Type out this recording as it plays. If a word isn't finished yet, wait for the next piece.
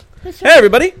Hey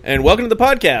everybody, and welcome to the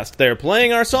podcast. They're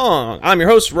playing our song. I'm your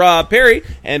host, Rob Perry,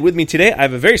 and with me today I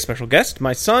have a very special guest,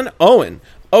 my son, Owen.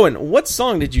 Owen, what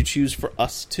song did you choose for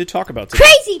us to talk about today?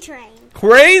 Crazy Train.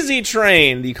 Crazy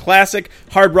Train, the classic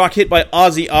hard rock hit by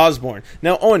Ozzy Osbourne.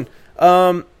 Now, Owen,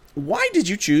 why did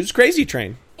you choose Crazy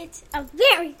Train? It's a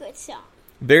very good song.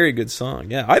 Very good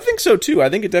song, yeah. I think so, too. I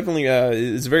think it definitely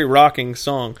is a very rocking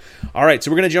song. All right,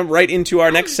 so we're going to jump right into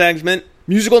our next segment,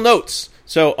 musical notes.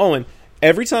 So, Owen,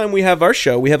 every time we have our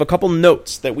show, we have a couple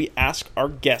notes that we ask our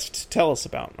guest to tell us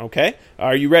about, okay?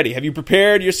 Are you ready? Have you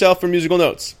prepared yourself for musical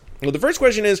notes? Well, the first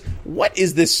question is, what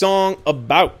is this song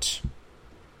about?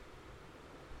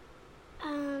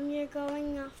 You're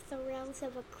going off the rails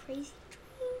of a crazy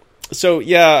train? So,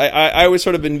 yeah, I always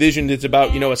sort of envisioned it's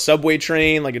about, a subway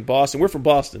train, like in Boston. We're from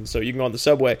Boston, so you can go on the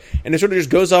subway. And it sort of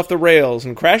just goes off the rails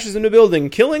and crashes into a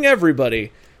building, killing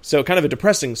everybody. So, kind of a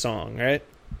depressing song, right?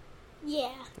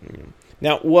 Yeah.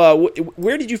 Now,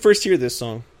 where did you first hear this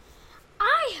song?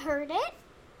 I heard it,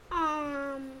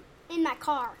 in my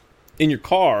car. In your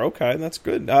car, okay, that's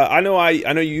good. I know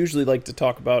you usually like to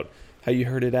talk about how you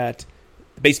heard it at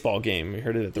the baseball game. You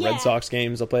heard it at the Red Sox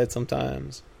games. I'll play it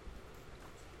sometimes.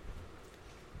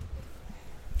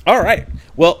 All right.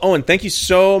 Well, Owen, thank you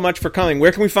so much for coming.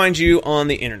 Where can we find you on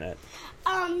the internet?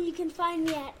 You can find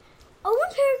me at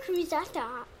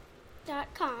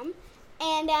owenperrycruz.com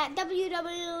and at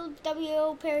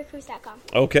www.perrycruz.com.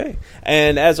 Okay.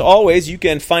 And as always, you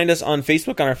can find us on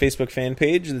Facebook, on our Facebook fan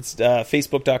page. It's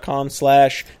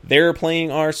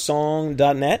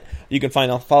facebook.com/they'replayingoursong.net. You can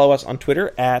follow us on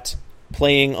Twitter at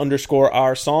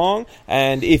playing_our_song.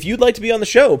 And if you'd like to be on the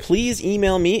show, please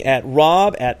email me at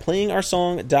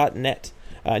rob@playingoursong.net.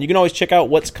 And you can always check out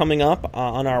what's coming up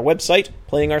on our website,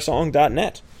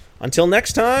 playingoursong.net. Until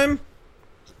next time.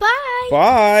 Bye.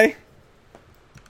 Bye.